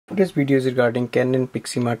Today's video is regarding Canon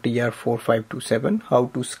pixma TR4527, how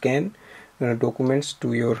to scan documents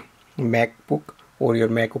to your MacBook or your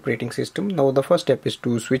Mac operating system. Now the first step is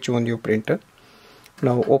to switch on your printer.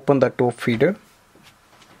 Now open the top feeder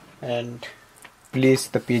and place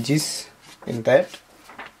the pages in that.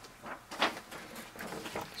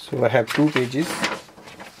 So I have two pages.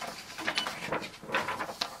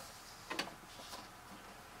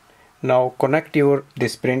 Now connect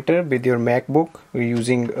this printer with your MacBook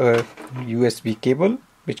using a USB cable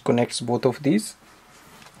which connects both of these.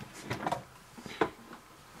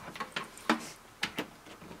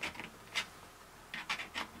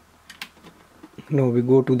 Now we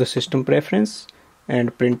go to the system preference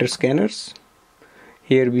and printer scanners.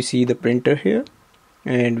 Here we see the printer here,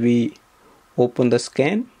 and we open the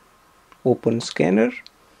scan, open scanner.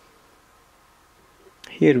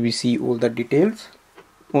 Here we see all the details.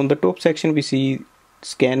 On the top section we see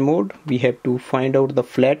scan mode. We have to find out the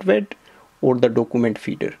flatbed or the document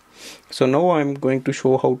feeder. So now I'm going to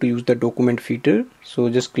show how to use the document feeder. So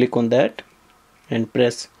just click on that and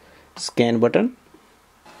press scan button.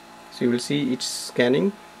 So you will see it's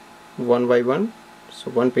scanning one by one. So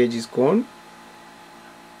one page is gone.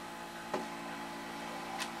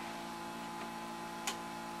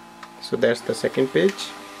 So that's the second page.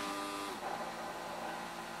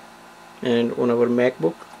 And on our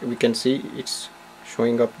MacBook we can see it's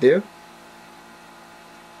showing up there.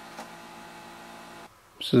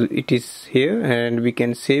 So it is here, and we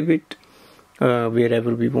can save it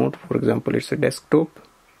wherever we want. For example, it's a desktop.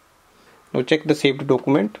 Now check the saved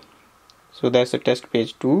document. So that's a test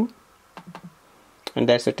page 2 and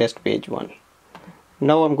that's a test page 1.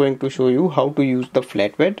 Now I'm going to show you how to use the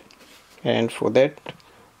flatbed, and for that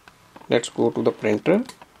let's go to the printer.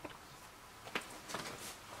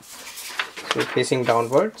 So facing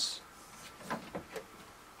downwards,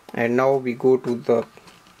 and now we go to the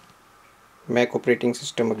Mac operating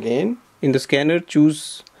system again. In the scanner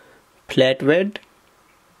choose flatbed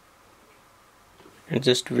and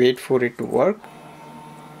just wait for it to work.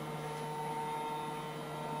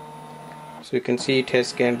 So you can see it has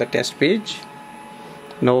scanned the test page.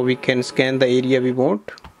 Now we can scan the area we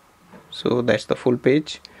want. So that's the full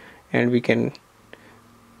page, and we can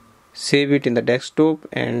save it in the desktop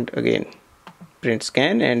and again print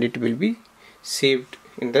scan, and it will be saved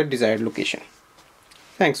in the desired location.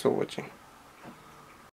 Thanks for watching.